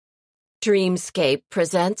Dreamscape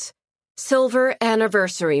presents Silver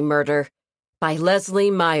Anniversary Murder by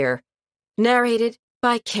Leslie Meier, narrated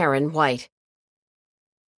by Karen White.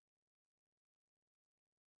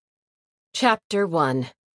 Chapter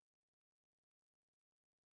 1.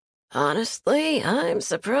 "Honestly, I'm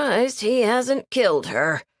surprised he hasn't killed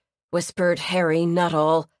her," whispered Harry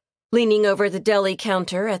Nuttall, leaning over the deli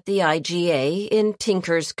counter at the IGA in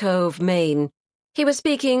Tinker's Cove, Maine. He was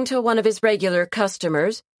speaking to one of his regular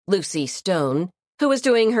customers, Lucy Stone, who was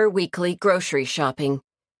doing her weekly grocery shopping.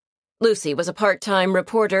 Lucy was a part-time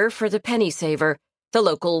reporter for the Penny Saver, the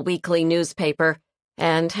local weekly newspaper,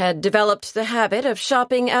 and had developed the habit of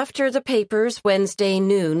shopping after the paper's Wednesday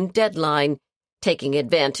noon deadline, taking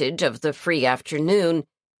advantage of the free afternoon,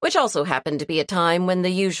 which also happened to be a time when the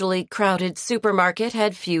usually crowded supermarket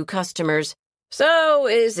had few customers. "So,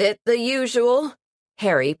 is it the usual?"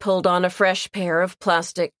 Harry pulled on a fresh pair of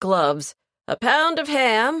plastic gloves. "A pound of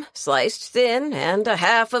ham, sliced thin, and a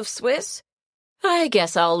half of Swiss?" "I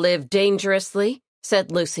guess I'll live dangerously,"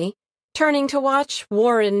 said Lucy, turning to watch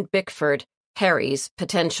Warren Bickford, Harry's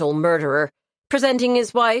potential murderer, presenting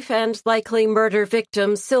his wife and likely murder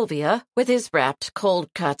victim Sylvia with his wrapped cold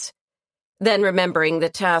cuts. Then, remembering the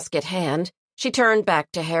task at hand, she turned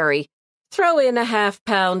back to Harry. "Throw in a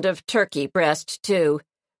half-pound of turkey breast, too."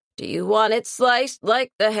 "Do you want it sliced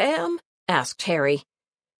like the ham?" asked Harry.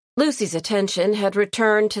 Lucy's attention had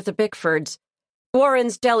returned to the Bickfords.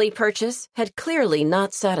 Warren's deli purchase had clearly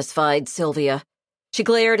not satisfied Sylvia. She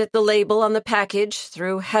glared at the label on the package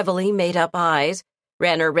through heavily made-up eyes,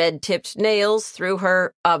 ran her red-tipped nails through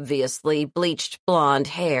her obviously bleached blonde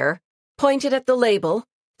hair, pointed at the label,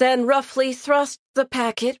 then roughly thrust the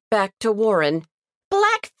packet back to Warren.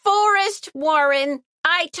 "Black Forest, Warren!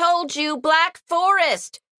 I told you Black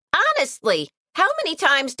Forest! Honestly, how many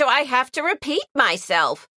times do I have to repeat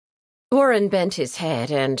myself?" Warren bent his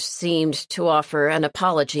head and seemed to offer an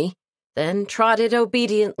apology, then trotted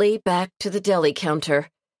obediently back to the deli counter.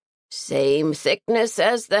 "Same thickness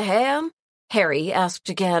as the ham?" Harry asked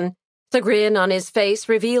again, the grin on his face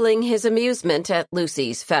revealing his amusement at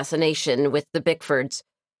Lucy's fascination with the Bickfords.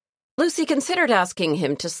 Lucy considered asking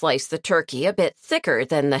him to slice the turkey a bit thicker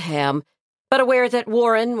than the ham, but aware that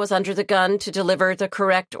Warren was under the gun to deliver the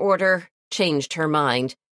correct order, changed her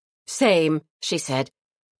mind. "Same," she said,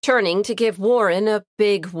 turning to give Warren a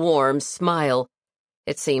big, warm smile.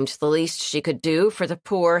 It seemed the least she could do for the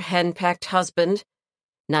poor, hen-pecked husband.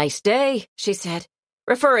 "Nice day," she said,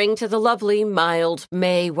 referring to the lovely, mild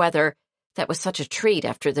May weather that was such a treat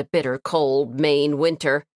after the bitter cold Maine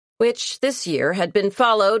winter, which this year had been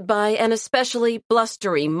followed by an especially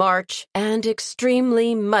blustery March and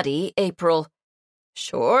extremely muddy April.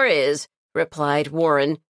 "Sure is," replied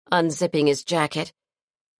Warren, unzipping his jacket.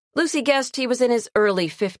 Lucy guessed he was in his early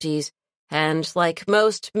 50s, and like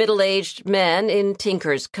most middle-aged men in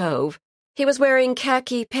Tinker's Cove, he was wearing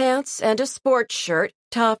khaki pants and a sports shirt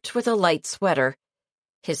topped with a light sweater.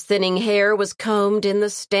 His thinning hair was combed in the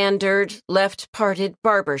standard, left-parted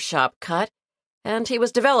barbershop cut, and he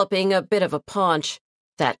was developing a bit of a paunch.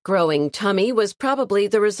 That growing tummy was probably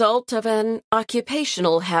the result of an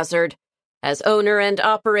occupational hazard. As owner and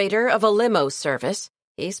operator of a limo service,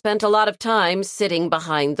 he spent a lot of time sitting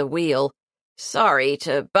behind the wheel. "Sorry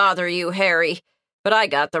to bother you, Harry, but I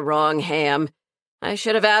got the wrong ham. I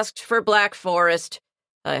should have asked for Black Forest.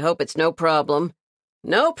 I hope it's no problem."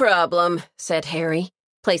 "No problem," said Harry,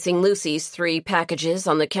 placing Lucy's 3 packages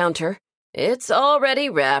on the counter. "It's already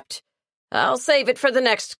wrapped. I'll save it for the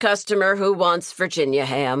next customer who wants Virginia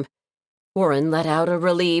ham." Warren let out a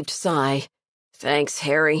relieved sigh. "Thanks,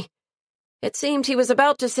 Harry." It seemed he was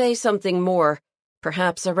about to say something more,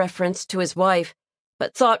 perhaps a reference to his wife,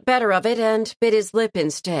 but thought better of it and bit his lip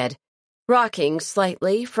instead, rocking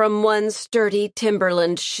slightly from one sturdy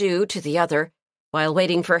Timberland shoe to the other, while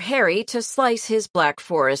waiting for Harry to slice his Black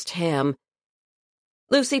Forest ham.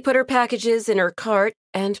 Lucy put her packages in her cart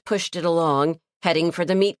and pushed it along, heading for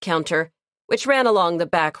the meat counter, which ran along the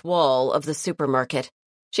back wall of the supermarket.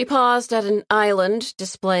 She paused at an island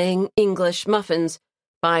displaying English muffins,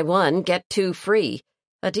 buy one, get 2 free,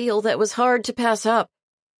 a deal that was hard to pass up,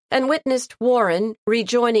 and witnessed Warren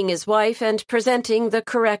rejoining his wife and presenting the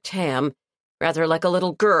correct ham, rather like a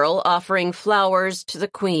little girl offering flowers to the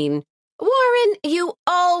queen. "Warren, you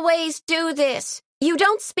always do this. You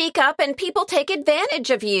don't speak up and people take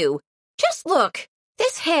advantage of you. Just look,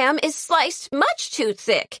 this ham is sliced much too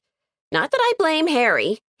thick. Not that I blame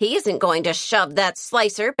Harry. He isn't going to shove that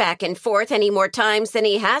slicer back and forth any more times than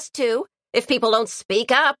he has to, if people don't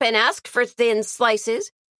speak up and ask for thin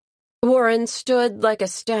slices." Warren stood like a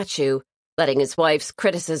statue, letting his wife's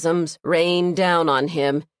criticisms rain down on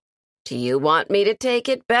him. Do you want me to take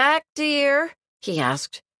it back, dear? He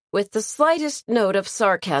asked, with the slightest note of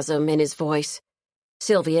sarcasm in his voice.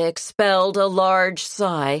 Sylvia expelled a large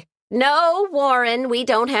sigh. No, Warren, we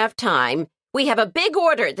don't have time. We have a big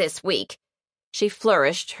order this week. She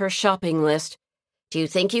flourished her shopping list. Do you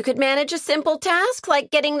think you could manage a simple task like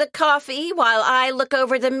getting the coffee while I look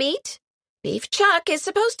over the meat? Beef chuck is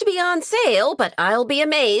supposed to be on sale, but I'll be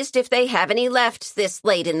amazed if they have any left this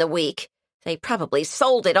late in the week. They probably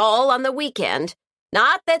sold it all on the weekend.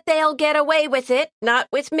 Not that they'll get away with it, not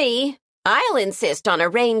with me. I'll insist on a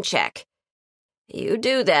rain check. You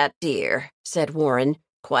do that, dear, said Warren.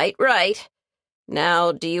 Quite right.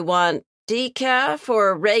 Now, do you want decaf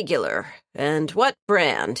or regular? And what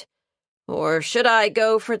brand? Or should I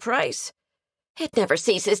go for price? It never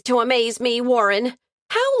ceases to amaze me, Warren.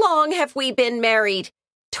 How long have we been married?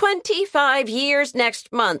 25 years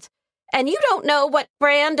next month. And you don't know what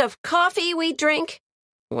brand of coffee we drink?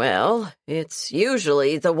 Well, it's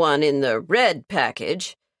usually the one in the red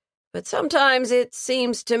package. But sometimes it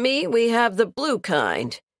seems to me we have the blue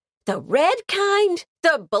kind. The red kind?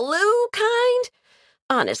 The blue kind?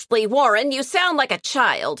 Honestly, Warren, you sound like a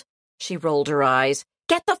child. She rolled her eyes.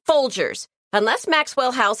 Get the Folgers, unless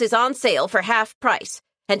Maxwell House is on sale for half price.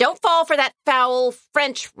 And don't fall for that foul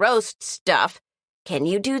French roast stuff. Can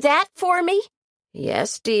you do that for me?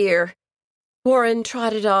 Yes, dear. Warren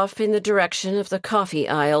trotted off in the direction of the coffee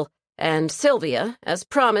aisle, and Sylvia, as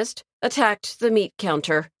promised, attacked the meat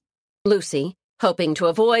counter. Lucy, hoping to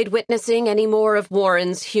avoid witnessing any more of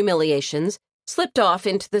Warren's humiliations, slipped off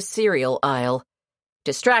into the cereal aisle.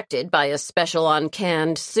 Distracted by a special on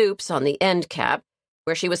canned soups on the end cap,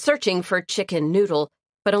 where she was searching for chicken noodle,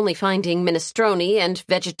 but only finding minestrone and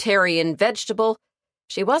vegetarian vegetable,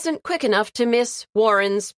 she wasn't quick enough to miss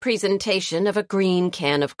Warren's presentation of a green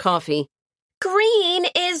can of coffee. Green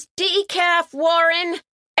is decaf, Warren!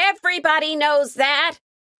 Everybody knows that,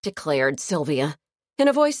 declared Sylvia, in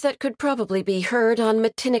a voice that could probably be heard on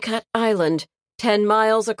Matinicot Island, 10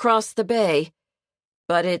 miles across the bay.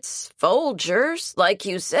 But it's Folgers, like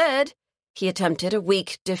you said. He attempted a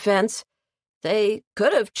weak defense. They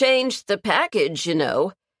could have changed the package, you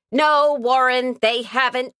know. No, Warren, they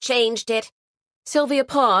haven't changed it. Sylvia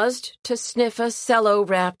paused to sniff a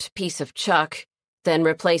cello-wrapped piece of chuck, then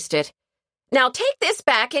replaced it. Now take this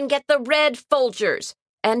back and get the red Folgers.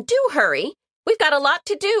 And do hurry. We've got a lot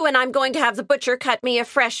to do, and I'm going to have the butcher cut me a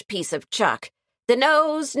fresh piece of chuck. The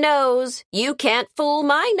nose. You can't fool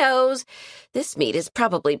my nose. This meat has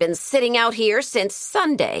probably been sitting out here since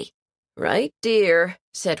Sunday. Right, dear,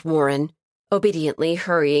 said Warren, obediently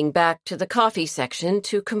hurrying back to the coffee section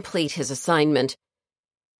to complete his assignment.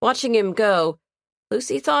 Watching him go,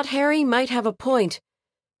 Lucy thought Harry might have a point.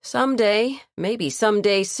 Someday, maybe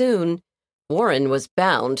someday soon, Warren was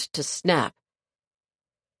bound to snap.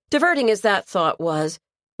 Diverting as that thought was,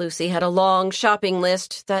 Lucy had a long shopping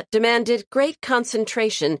list that demanded great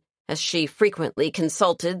concentration as she frequently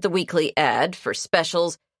consulted the weekly ad for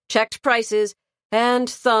specials, checked prices, and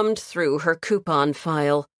thumbed through her coupon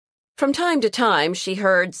file. From time to time, she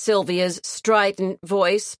heard Sylvia's strident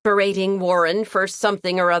voice berating Warren for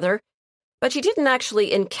something or other, but she didn't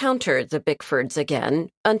actually encounter the Bickfords again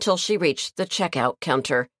until she reached the checkout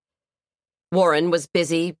counter. Warren was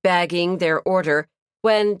busy bagging their order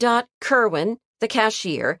when Dot Kerwin, the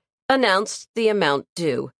cashier, announced the amount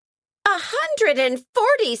due.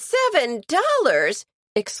 $147,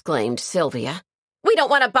 exclaimed Sylvia. We don't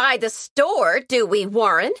want to buy the store, do we,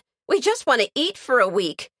 Warren? We just want to eat for a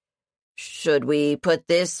week. Should we put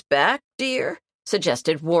this back, dear?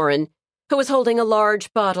 Suggested Warren, who was holding a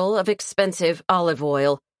large bottle of expensive olive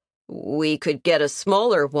oil. We could get a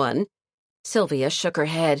smaller one. Sylvia shook her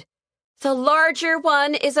head. The larger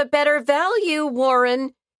one is a better value,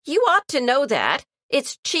 Warren. You ought to know that.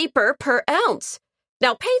 It's cheaper per ounce.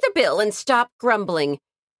 Now pay the bill and stop grumbling.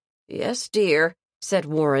 Yes, dear, said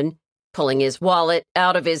Warren, pulling his wallet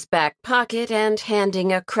out of his back pocket and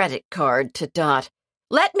handing a credit card to Dot.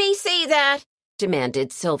 Let me see that,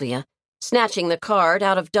 demanded Sylvia, snatching the card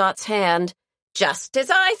out of Dot's hand. Just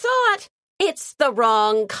as I thought. It's the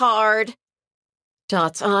wrong card.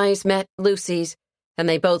 Dot's eyes met Lucy's, and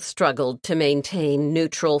they both struggled to maintain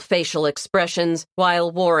neutral facial expressions while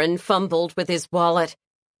Warren fumbled with his wallet.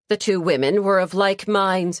 The two women were of like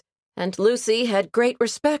minds, and Lucy had great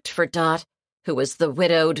respect for Dot, who was the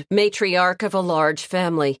widowed matriarch of a large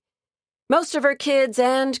family. Most of her kids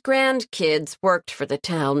and grandkids worked for the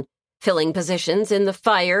town, filling positions in the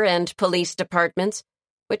fire and police departments,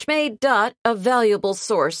 which made Dot a valuable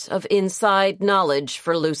source of inside knowledge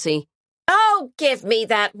for Lucy. Oh, give me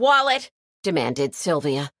that wallet, demanded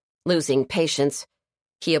Sylvia, losing patience.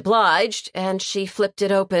 He obliged, and she flipped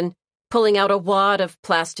it open, pulling out a wad of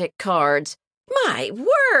plastic cards. My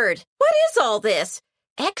word! What is all this?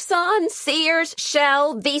 Exxon, Sears,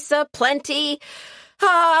 Shell, Visa, Plenty.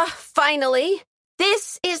 Finally.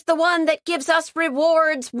 This is the one that gives us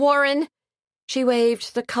rewards, Warren. She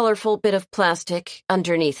waved the colorful bit of plastic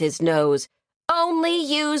underneath his nose. Only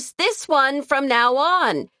use this one from now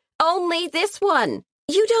on. Only this one.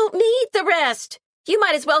 You don't need the rest. You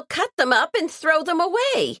might as well cut them up and throw them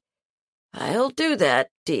away. I'll do that,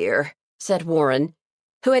 dear, said Warren,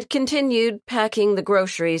 who had continued packing the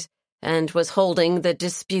groceries and was holding the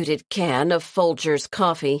disputed can of Folger's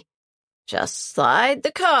coffee. Just slide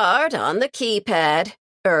the card on the keypad,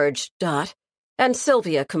 urged Dot, and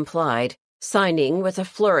Sylvia complied, signing with a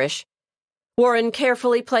flourish. Warren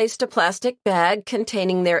carefully placed a plastic bag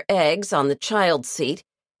containing their eggs on the child's seat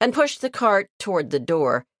and pushed the cart toward the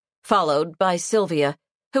door, followed by Sylvia,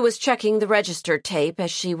 who was checking the register tape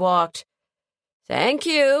as she walked. Thank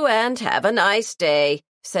you, and have a nice day,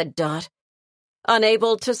 said Dot.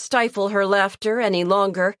 Unable to stifle her laughter any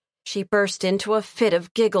longer, she burst into a fit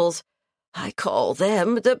of giggles. I call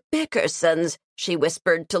them the Bickersons, she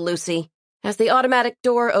whispered to Lucy, as the automatic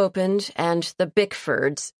door opened and the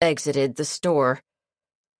Bickfords exited the store.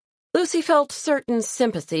 Lucy felt certain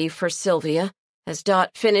sympathy for Sylvia as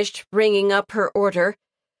Dot finished ringing up her order,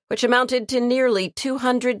 which amounted to nearly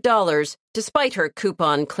 $200 despite her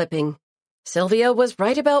coupon clipping. Sylvia was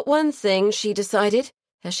right about one thing, she decided,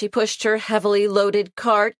 as she pushed her heavily loaded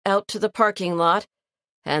cart out to the parking lot,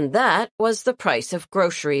 and that was the price of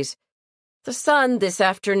groceries. The sun this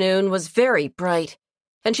afternoon was very bright,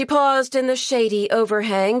 and she paused in the shady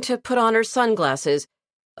overhang to put on her sunglasses,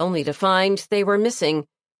 only to find they were missing.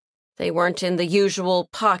 They weren't in the usual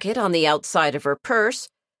pocket on the outside of her purse,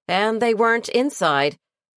 and they weren't inside,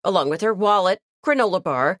 along with her wallet, granola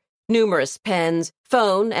bar, numerous pens,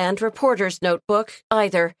 phone, and reporter's notebook,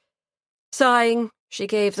 either. Sighing, she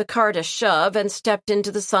gave the cart a shove and stepped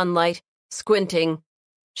into the sunlight, squinting.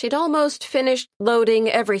 She'd almost finished loading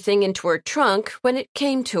everything into her trunk when it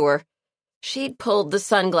came to her. She'd pulled the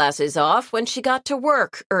sunglasses off when she got to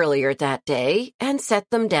work earlier that day and set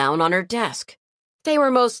them down on her desk. They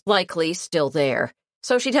were most likely still there,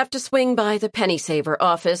 so she'd have to swing by the penny saver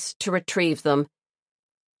office to retrieve them.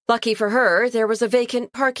 Lucky for her, there was a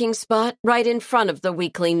vacant parking spot right in front of the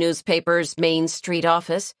weekly newspaper's Main Street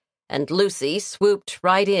office, and Lucy swooped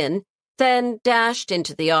right in, then dashed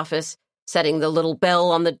into the office, setting the little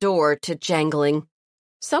bell on the door to jangling.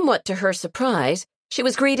 Somewhat to her surprise, she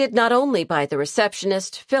was greeted not only by the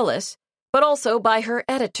receptionist, Phyllis, but also by her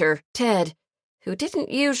editor, Ted, who didn't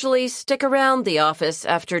usually stick around the office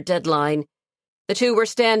after deadline. The two were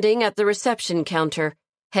standing at the reception counter,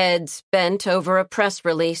 heads bent over a press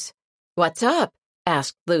release. "What's up?"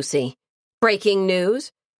 asked Lucy. "Breaking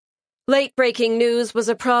news?" Late-breaking news was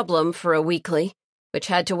a problem for a weekly, which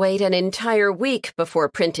had to wait an entire week before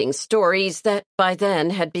printing stories that by then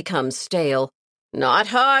had become stale. "Not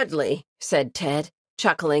hardly," said Ted,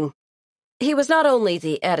 chuckling. He was not only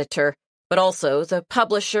the editor, but also the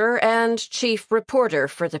publisher and chief reporter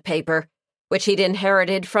for the paper, which he'd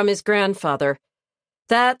inherited from his grandfather.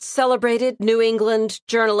 That celebrated New England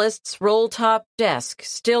journalist's roll-top desk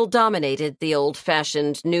still dominated the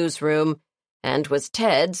old-fashioned newsroom and was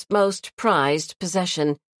Ted's most prized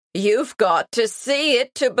possession. "You've got to see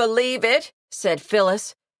it to believe it," said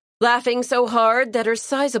Phyllis, laughing so hard that her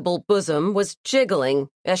sizable bosom was jiggling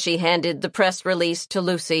as she handed the press release to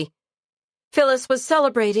Lucy. Phyllis was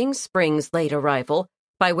celebrating spring's late arrival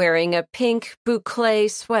by wearing a pink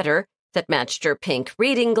boucle sweater that matched her pink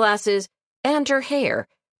reading glasses and her hair,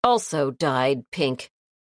 also dyed pink.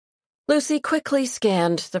 Lucy quickly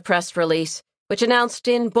scanned the press release, which announced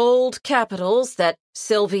in bold capitals that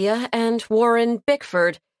Sylvia and Warren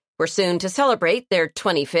Bickford were soon to celebrate their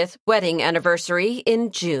 25th wedding anniversary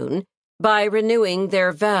in June by renewing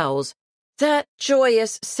their vows. That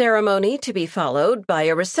joyous ceremony to be followed by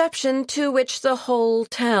a reception to which the whole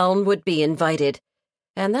town would be invited.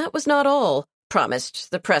 And that was not all, promised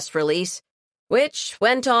the press release, which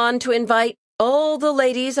went on to invite all the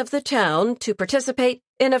ladies of the town to participate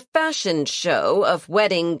in a fashion show of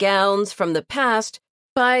wedding gowns from the past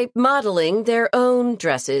by modeling their own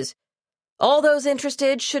dresses. All those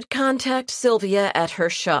interested should contact Sylvia at her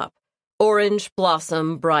shop, Orange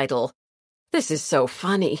Blossom Bridal. "This is so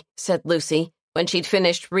funny," said Lucy, when she'd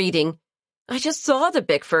finished reading. "I just saw the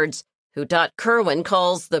Bickfords, who Dot Kerwin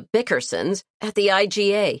calls the Bickersons, at the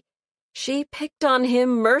IGA. She picked on him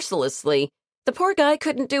mercilessly. The poor guy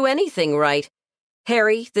couldn't do anything right.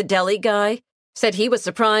 Harry, the deli guy, said he was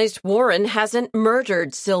surprised Warren hasn't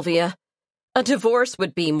murdered Sylvia. A divorce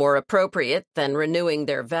would be more appropriate than renewing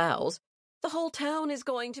their vows. The whole town is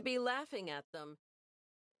going to be laughing at them.